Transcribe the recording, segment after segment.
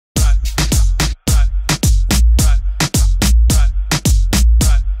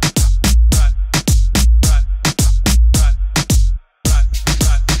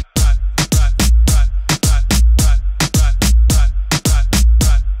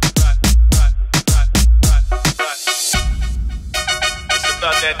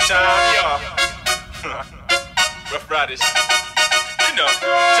that time, y'all. Rough Riders, you know,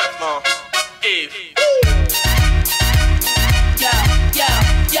 Teflon, Eve.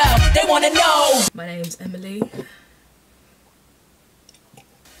 Yo, they wanna know. My name's Emily.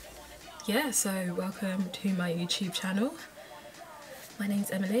 Yeah, so welcome to my YouTube channel. My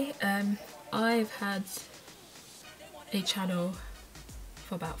name's Emily. I've had a channel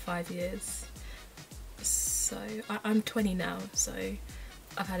for about 5 years. So I'm 20 now, so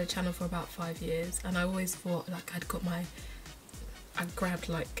I've had a channel for about 5 years, and I always thought like I grabbed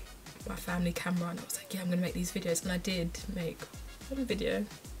like my family camera and I was like, yeah, I'm gonna make these videos, and I did make one video,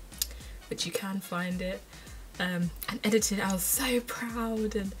 which you can find it, and edited. I was so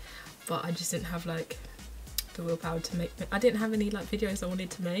proud, but I just didn't have like the willpower to make. I didn't have any like videos I wanted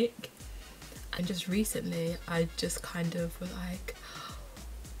to make, and just recently I just kind of was like,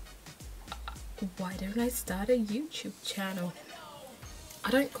 why don't I start a YouTube channel? I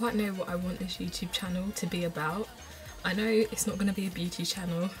don't quite know what I want this YouTube channel to be about. I know it's not going to be a beauty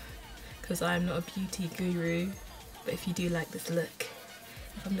channel because I'm not a beauty guru, but if you do like this look,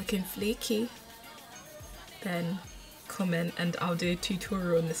 if I'm looking fleeky, then comment and I'll do a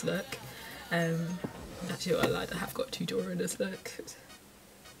tutorial on this look. Actually, I lied, I have got a tutorial on this look.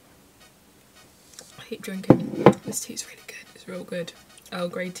 I hate drinking. This tea's really good, it's real good. Earl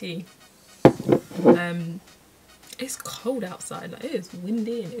Grey tea. It's cold outside, like it is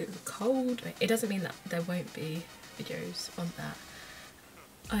windy and it's cold. It doesn't mean that there won't be videos on that.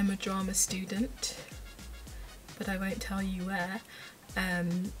 I'm a drama student, but I won't tell you where,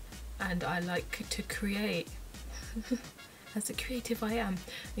 and I like to create. As a creative I am,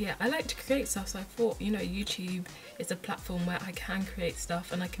 yeah, I like to create stuff, so I thought, you know, YouTube is a platform where I can create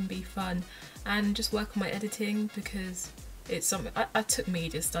stuff and I can be fun and just work on my editing, because it's something I took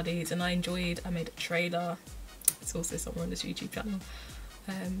media studies and I made a trailer. It's also somewhere on this YouTube channel.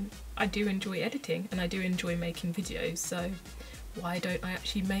 I do enjoy editing and I do enjoy making videos, so why don't I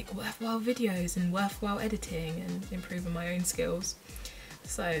actually make worthwhile videos and worthwhile editing and improving my own skills?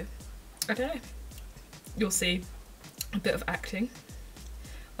 So I don't know, you'll see a bit of acting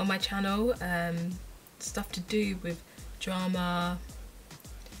on my channel, stuff to do with drama,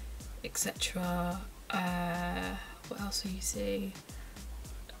 etc. What else will you see?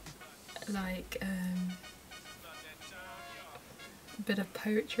 Like a bit of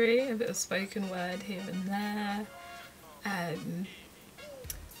poetry, a bit of spoken word here and there,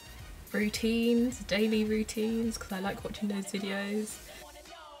 routines, daily routines, because I like watching those videos.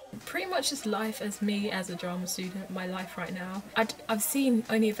 Pretty much just life as me as a drama student, my life right now. I've seen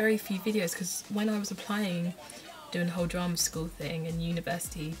only a very few videos, because when I was applying, doing the whole drama school thing and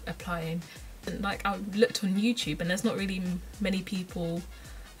university applying, and like I looked on YouTube and there's not really many people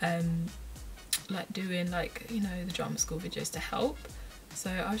like doing, like, you know, the drama school videos to help. So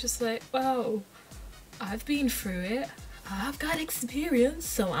I was just like, well, I've been through it, I've got experience,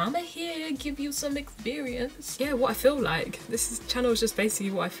 so I'm here give you some experience. Yeah, what I feel like. This channel is just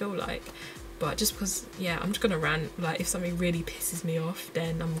basically what I feel like, but just because, yeah, I'm just gonna rant. Like if something really pisses me off,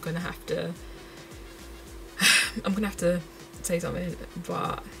 then I'm gonna have to say something,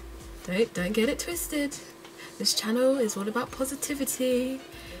 but don't get it twisted. This channel is all about positivity.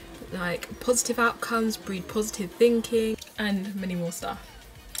 Like, positive outcomes breed positive thinking and many more stuff.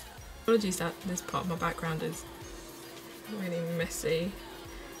 Apologies that this part of my background is really messy,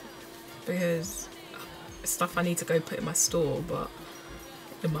 because stuff I need to go put in my store, but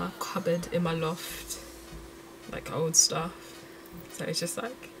in my cupboard, in my loft, like old stuff. So it's just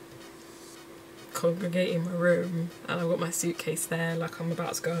like congregating my room, and I've got my suitcase there like I'm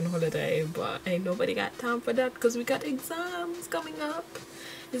about to go on holiday, but ain't nobody got time for that because we got exams coming up,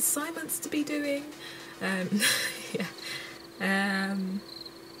 assignments to be doing. Yeah.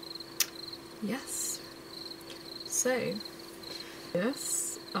 Yes. So,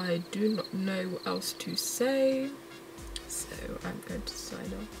 yes, I do not know what else to say, so I'm going to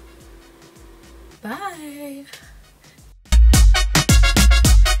sign off. Bye!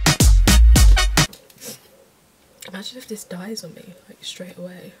 Imagine if this dies on me, like, straight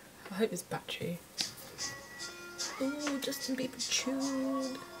away. I hope it's battery. Ooh, Justin Bieber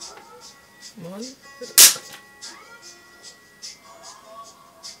tune. Come on.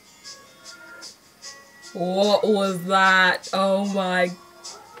 What was that? Oh my